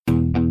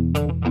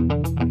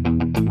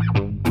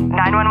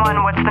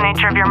911, what's the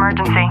nature of your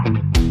emergency?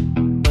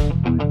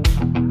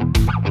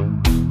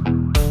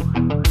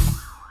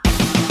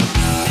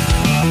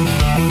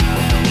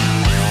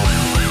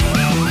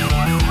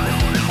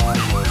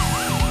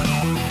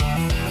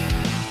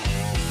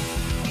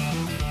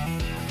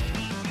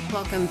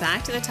 Welcome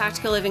back to the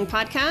Tactical Living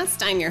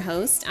Podcast. I'm your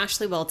host,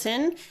 Ashley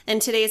Walton.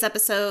 And today's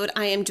episode,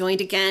 I am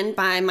joined again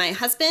by my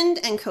husband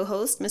and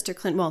co-host, Mr.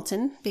 Clint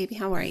Walton. Baby,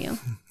 how are you?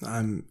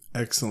 I'm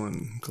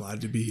excellent.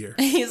 Glad to be here.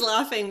 He's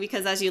laughing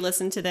because as you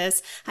listen to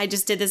this, I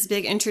just did this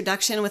big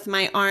introduction with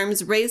my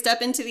arms raised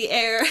up into the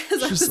air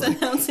as I was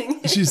announcing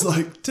it. She's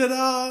like,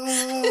 ta-da!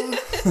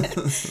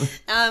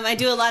 I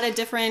do a lot of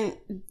different,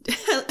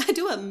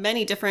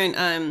 many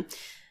different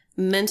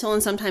mental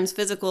and sometimes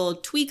physical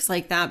tweaks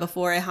like that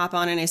before I hop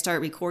on and I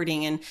start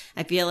recording. And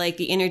I feel like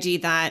the energy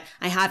that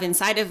I have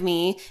inside of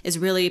me is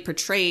really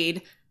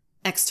portrayed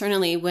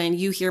externally when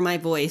you hear my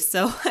voice.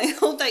 So I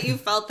hope that you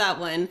felt that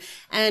one.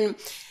 And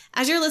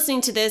as you're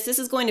listening to this, this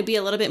is going to be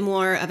a little bit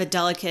more of a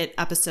delicate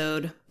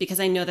episode because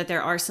I know that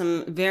there are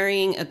some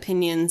varying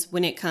opinions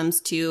when it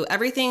comes to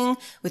everything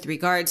with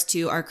regards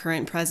to our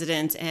current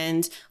president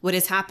and what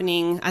is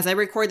happening. As I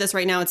record this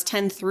right now, it's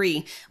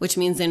 10/3, which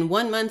means in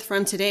 1 month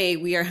from today,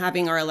 we are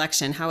having our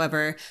election.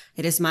 However,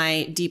 it is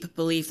my deep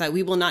belief that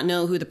we will not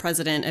know who the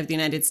president of the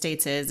United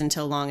States is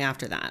until long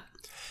after that.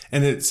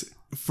 And it's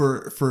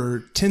for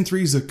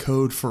 10-3 is a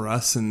code for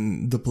us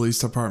in the police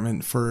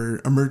department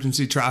for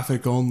emergency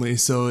traffic only.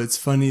 So it's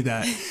funny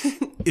that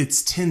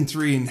it's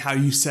 10-3 and how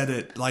you said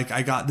it. Like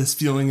I got this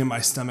feeling in my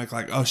stomach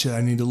like, oh shit,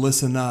 I need to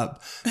listen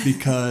up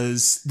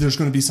because there's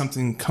going to be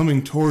something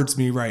coming towards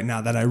me right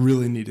now that I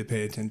really need to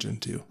pay attention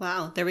to.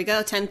 Wow. There we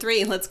go.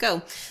 10-3. Let's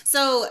go.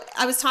 So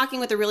I was talking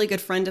with a really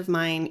good friend of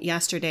mine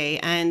yesterday.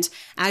 And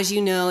as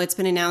you know, it's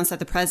been announced that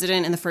the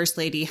president and the first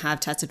lady have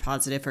tested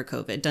positive for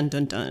COVID. Dun,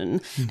 dun, dun.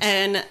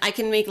 And I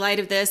can make light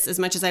of this as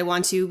much as I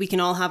want to. We can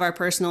all have our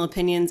personal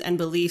opinions and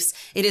beliefs.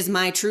 It is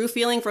my true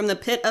feeling from the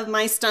pit of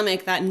my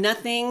stomach that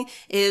nothing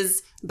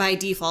is by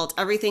default.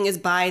 Everything is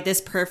by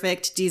this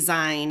perfect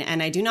design.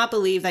 And I do not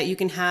believe that you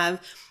can have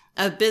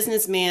a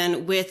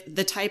businessman with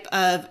the type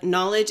of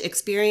knowledge,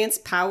 experience,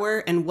 power,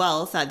 and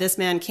wealth that this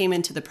man came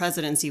into the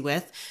presidency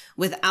with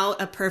without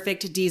a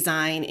perfect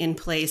design in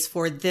place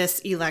for this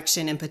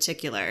election in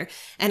particular.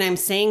 And I'm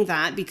saying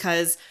that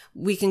because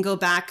we can go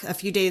back a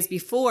few days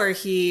before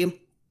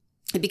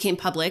it became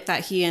public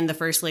that he and the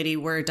first lady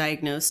were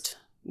diagnosed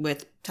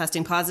with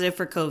testing positive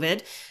for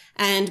COVID.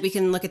 And we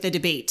can look at the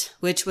debate,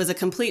 which was a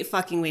complete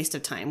fucking waste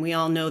of time. We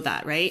all know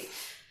that, right?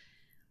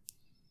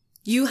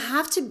 You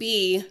have to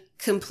be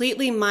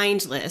completely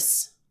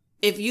mindless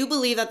if you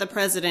believe that the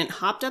president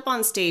hopped up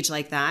on stage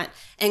like that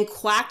and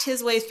quacked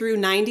his way through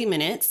 90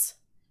 minutes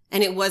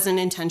and it wasn't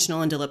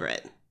intentional and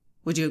deliberate.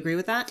 Would you agree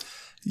with that?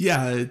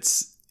 Yeah,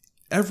 it's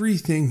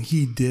everything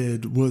he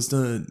did was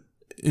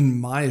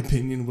in my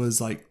opinion, was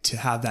like to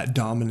have that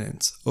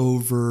dominance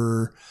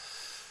over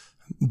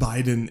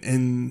Biden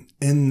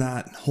in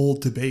that whole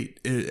debate.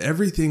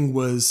 Everything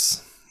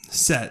was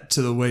set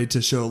to the way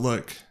to show,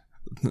 look,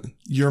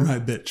 you're my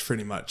bitch,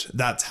 pretty much.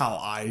 That's how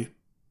I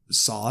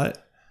saw it.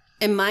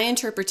 And my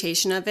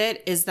interpretation of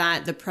it is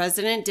that the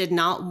president did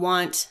not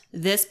want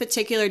this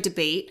particular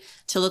debate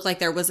to look like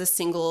there was a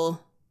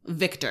single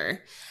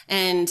victor.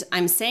 And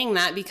I'm saying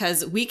that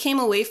because we came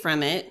away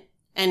from it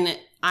and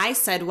I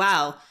said,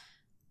 wow,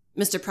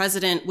 Mr.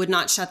 President would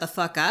not shut the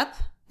fuck up.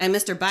 And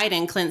Mr.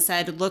 Biden, Clint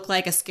said, looked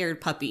like a scared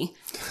puppy.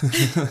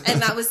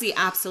 And that was the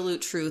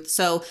absolute truth.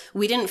 So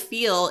we didn't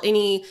feel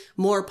any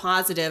more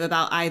positive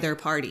about either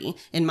party,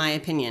 in my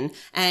opinion.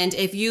 And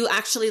if you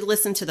actually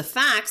listen to the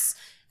facts,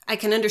 I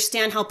can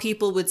understand how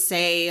people would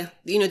say,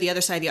 the other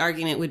side of the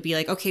argument would be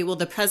like, okay, well,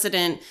 the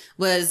president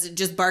was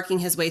just barking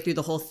his way through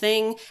the whole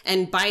thing.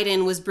 And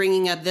Biden was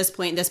bringing up this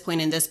point,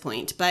 and this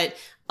point. But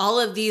all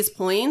of these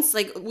points,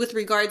 like with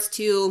regards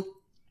to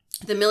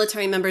the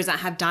military members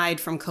that have died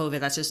from COVID,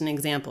 that's just an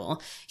example.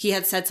 He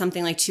had said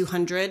something like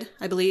 200,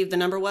 I believe the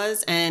number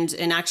was. And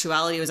in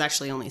actuality, it was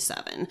actually only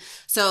 7.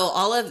 So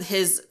all of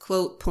his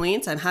quote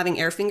points, I'm having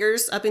air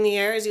fingers up in the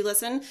air as you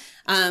listen,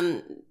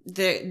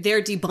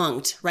 they're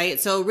debunked,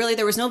 right? So really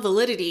there was no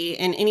validity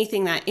in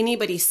anything that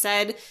anybody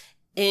said,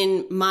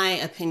 in my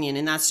opinion.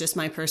 And that's just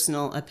my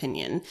personal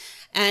opinion.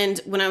 And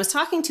when I was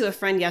talking to a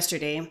friend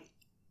yesterday,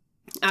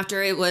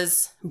 after it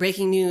was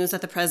breaking news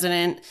that the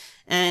president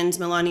and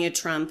Melania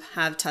Trump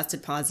have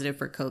tested positive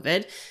for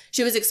COVID,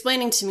 she was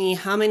explaining to me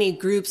how many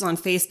groups on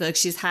Facebook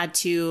she's had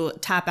to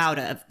tap out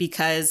of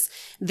because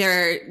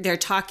they're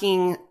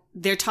talking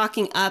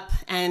up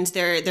and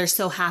they're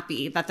so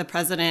happy that the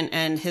president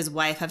and his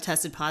wife have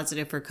tested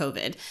positive for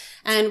COVID.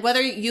 And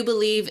whether you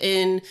believe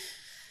in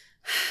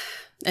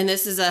And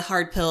this is a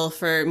hard pill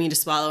for me to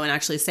swallow and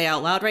actually say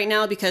out loud right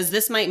now, because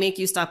this might make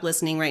you stop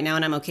listening right now,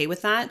 and I'm okay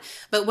with that.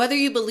 But whether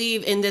you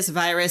believe in this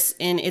virus,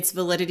 in its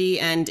validity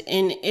and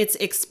in its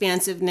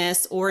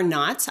expansiveness or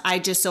not, I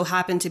just so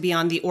happen to be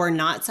on the or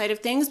not side of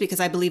things because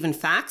I believe in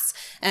facts.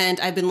 And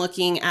I've been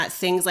looking at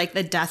things like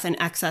the death and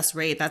excess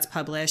rate that's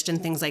published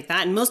and things like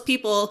that. And most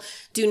people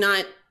do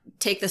not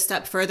take the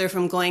step further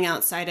from going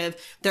outside of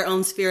their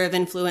own sphere of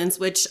influence,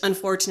 which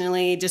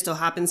unfortunately just so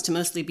happens to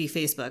mostly be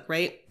Facebook,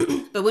 right?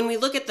 But when we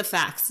look at the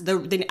facts,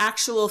 the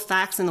actual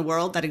facts in the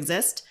world that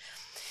exist,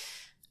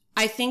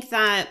 I think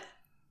that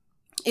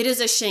it is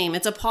a shame.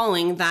 It's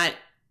appalling that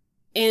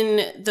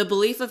in the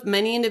belief of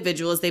many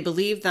individuals, they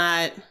believe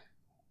that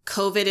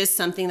COVID is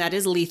something that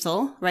is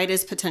lethal, right?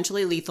 Is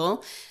potentially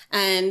lethal.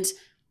 And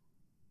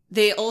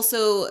they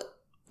also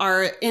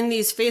are in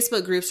these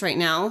Facebook groups right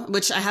now,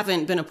 which I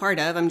haven't been a part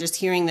of. I'm just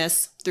hearing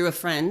this through a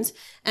friend,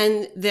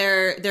 and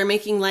they're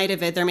making light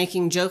of it. They're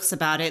making jokes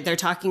about it. They're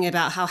talking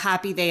about how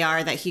happy they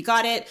are that he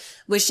got it,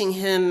 wishing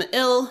him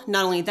ill.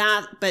 Not only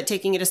that, but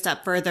taking it a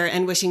step further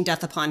and wishing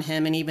death upon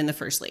him and even the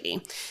first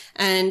lady.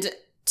 And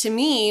to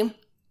me,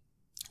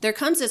 there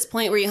comes this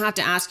point where you have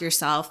to ask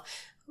yourself,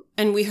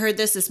 and we heard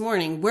this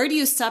morning, where do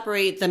you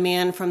separate the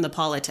man from the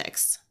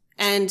politics?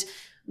 And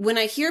when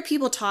I hear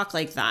people talk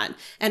like that,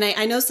 and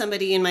I know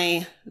somebody in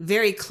my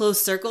very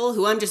close circle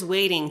who I'm just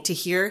waiting to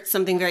hear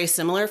something very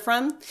similar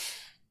from,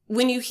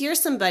 when you hear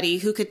somebody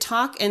who could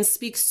talk and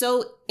speak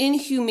so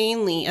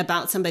inhumanely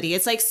about somebody,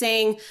 it's like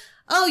saying,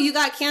 oh, you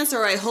got cancer,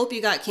 or I hope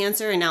you got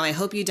cancer, and now I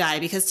hope you die,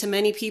 because to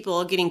many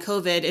people, getting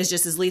COVID is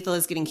just as lethal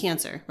as getting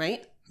cancer,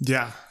 right?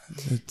 Yeah.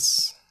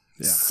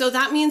 Yeah. So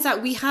that means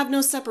that we have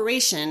no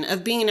separation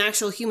of being an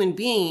actual human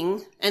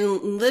being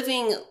and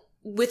living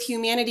with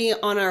humanity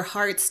on our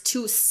hearts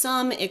to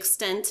some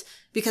extent,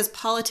 because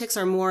politics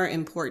are more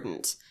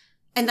important.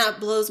 And that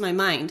blows my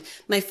mind.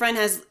 My friend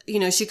has,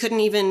 she couldn't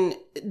even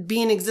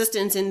be in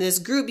existence in this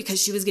group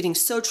because she was getting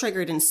so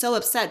triggered and so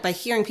upset by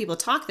hearing people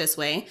talk this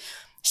way.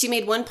 She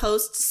made one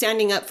post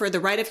standing up for the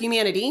right of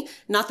humanity,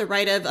 not the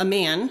right of a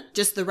man,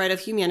 just the right of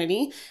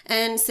humanity,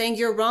 and saying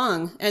you're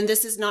wrong and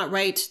this is not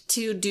right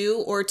to do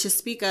or to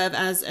speak of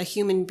as a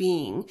human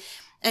being.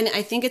 And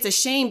I think it's a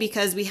shame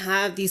because we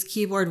have these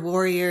keyboard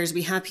warriors.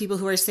 We have people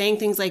who are saying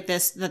things like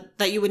this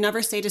that you would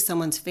never say to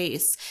someone's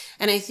face.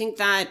 And I think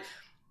that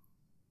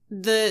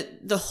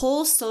the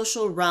whole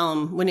social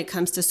realm when it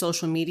comes to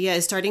social media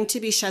is starting to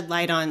be shed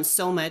light on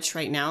so much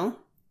right now.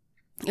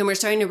 And we're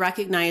starting to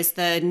recognize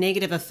the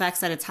negative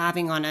effects that it's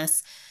having on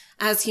us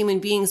as human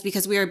beings,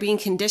 because we are being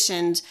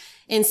conditioned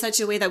in such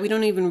a way that we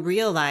don't even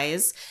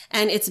realize.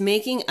 And it's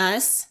making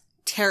us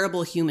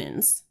terrible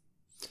humans.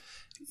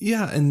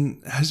 Yeah,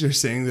 and as you're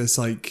saying this,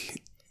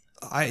 like,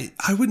 I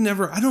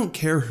don't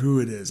care who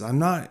it is.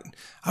 I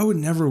would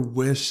never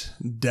wish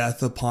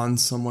death upon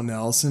someone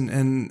else.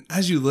 And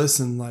as you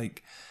listen,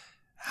 like,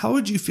 how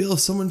would you feel if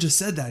someone just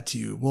said that to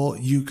you? Well,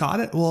 you got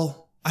it?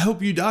 Well, I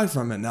hope you die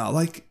from it now.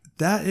 Like,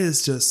 that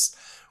is just,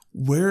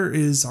 where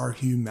is our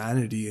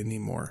humanity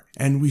anymore?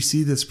 And we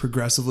see this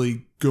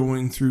progressively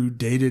going through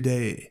day to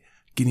day,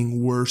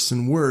 getting worse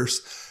and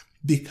worse,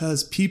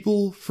 because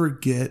people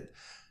forget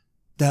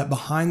that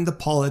behind the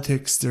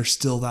politics, there's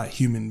still that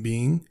human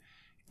being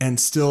and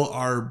still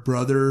our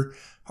brother,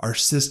 our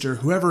sister,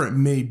 whoever it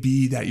may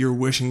be that you're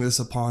wishing this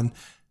upon,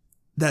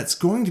 that's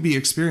going to be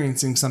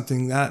experiencing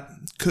something that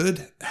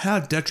could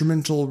have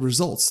detrimental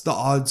results. The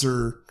odds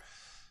are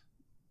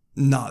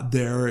not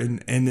there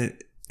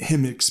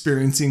him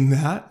experiencing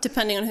that.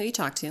 Depending on who you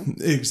talk to.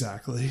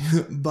 Exactly.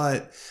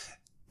 But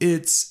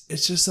it's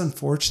just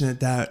unfortunate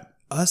that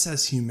us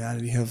as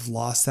humanity have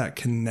lost that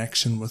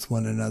connection with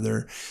one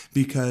another,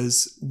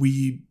 because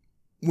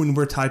when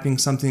we're typing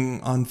something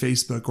on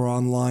Facebook or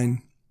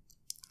online,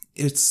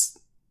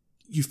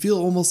 you feel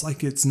almost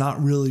like it's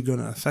not really going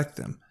to affect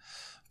them.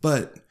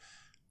 But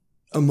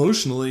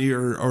emotionally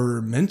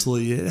or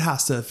mentally, it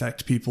has to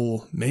affect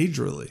people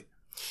majorly.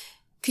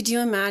 Could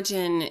you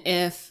imagine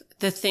if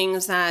the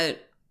things that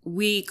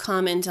we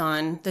comment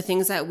on, the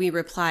things that we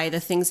reply, the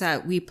things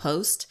that we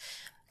post,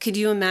 could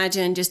you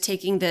imagine just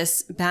taking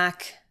this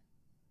back,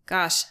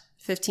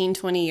 15,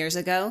 20 years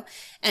ago,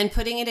 and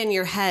putting it in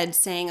your head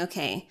saying,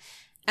 okay,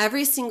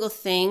 every single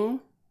thing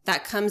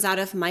that comes out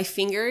of my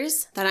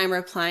fingers that I'm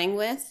replying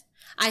with,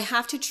 I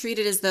have to treat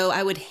it as though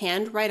I would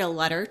handwrite a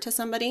letter to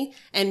somebody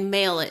and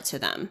mail it to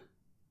them.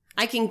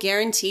 I can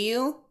guarantee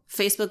you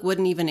Facebook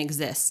wouldn't even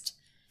exist.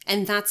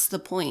 And that's the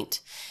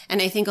point.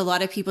 And I think a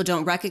lot of people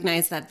don't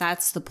recognize that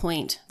that's the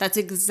point. That's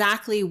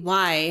exactly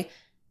why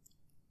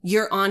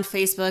you're on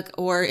Facebook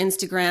or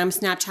Instagram,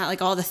 Snapchat,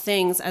 like all the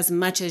things as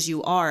much as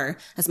you are,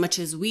 as much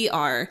as we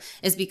are,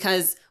 is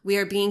because we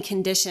are being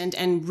conditioned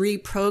and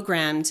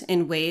reprogrammed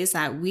in ways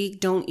that we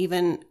don't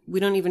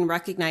even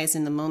recognize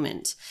in the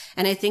moment.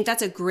 And I think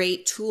that's a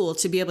great tool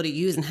to be able to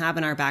use and have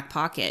in our back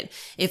pocket.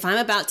 If I'm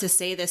about to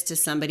say this to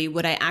somebody,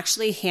 would I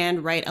actually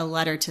handwrite a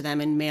letter to them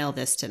and mail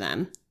this to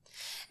them?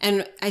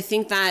 And I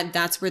think that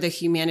that's where the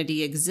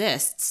humanity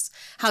exists.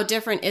 How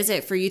different is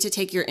it for you to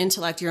take your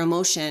intellect, your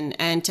emotion,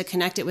 and to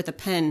connect it with a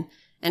pen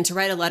and to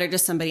write a letter to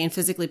somebody and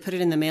physically put it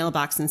in the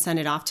mailbox and send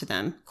it off to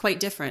them? Quite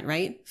different,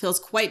 right? Feels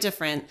quite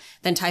different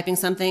than typing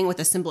something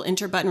with a simple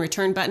enter button,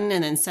 return button,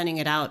 and then sending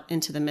it out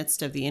into the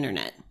midst of the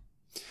internet.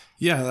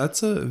 Yeah,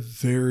 that's a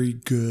very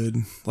good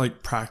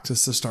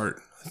practice to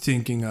start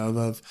thinking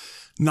of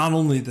not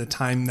only the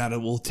time that it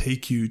will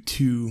take you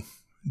to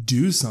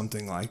do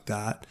something like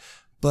that,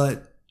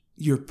 but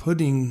you're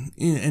putting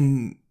in,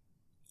 and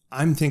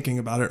I'm thinking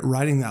about it,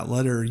 writing that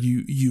letter,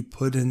 you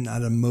put in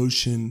that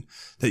emotion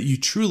that you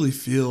truly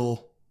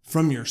feel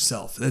from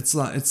yourself. It's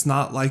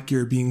not like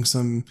you're being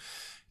some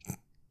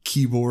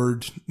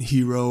keyboard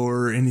hero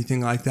or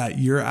anything like that.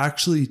 You're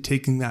actually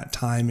taking that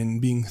time and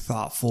being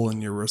thoughtful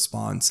in your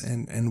response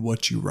and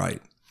what you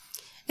write.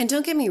 And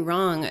don't get me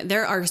wrong,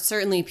 there are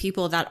certainly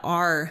people that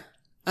are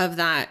of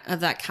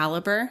that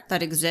caliber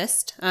that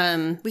exist.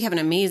 We have an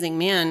amazing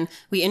man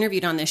we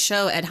interviewed on this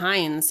show, Ed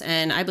Hines,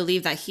 and I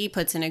believe that he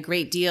puts in a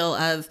great deal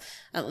of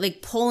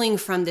like pulling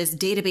from this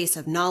database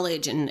of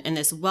knowledge and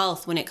this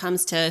wealth when it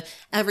comes to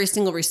every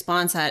single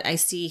response that I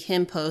see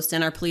him post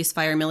in our Police,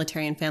 Fire,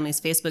 Military, and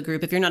Families Facebook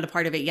group. If you're not a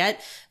part of it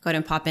yet, go ahead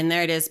and pop in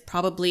there. It is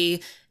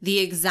probably the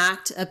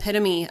exact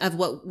epitome of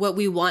what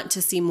we want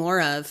to see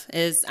more of,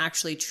 is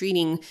actually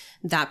treating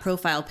that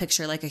profile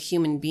picture like a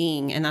human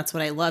being. And that's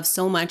what I love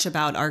so much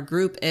about our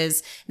group,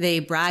 is they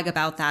brag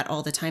about that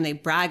all the time. They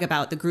brag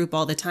about the group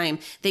all the time.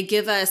 They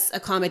give us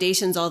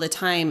accommodations all the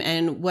time.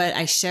 And what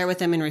I share with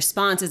them in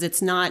response is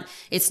it's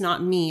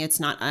not me. It's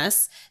not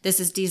us. This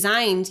is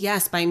designed,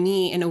 yes, by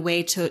me in a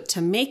way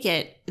to make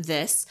it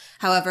this.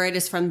 However, it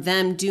is from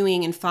them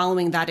doing and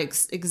following that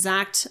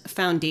exact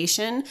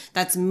foundation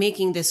that's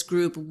making this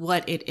group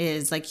what it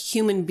is, like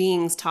human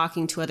beings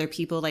talking to other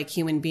people like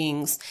human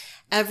beings.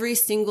 Every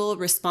single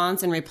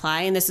response and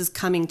reply, and this is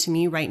coming to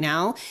me right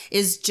now,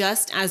 is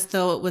just as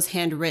though it was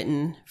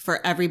handwritten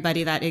for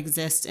everybody that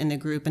exists in the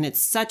group. And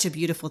it's such a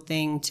beautiful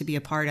thing to be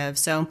a part of.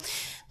 So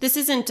this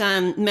isn't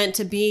meant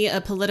to be a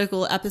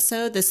political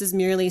episode. This is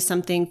merely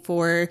something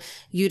for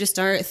you to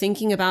start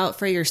thinking about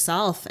for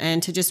yourself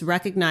and to just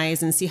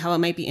recognize and see how it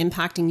might be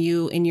impacting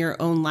you in your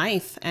own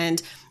life.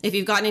 And if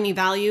you've gotten any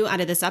value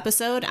out of this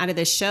episode, out of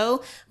this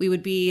show, we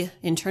would be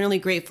internally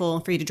grateful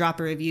for you to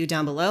drop a review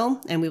down below,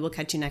 and we will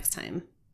catch you next time.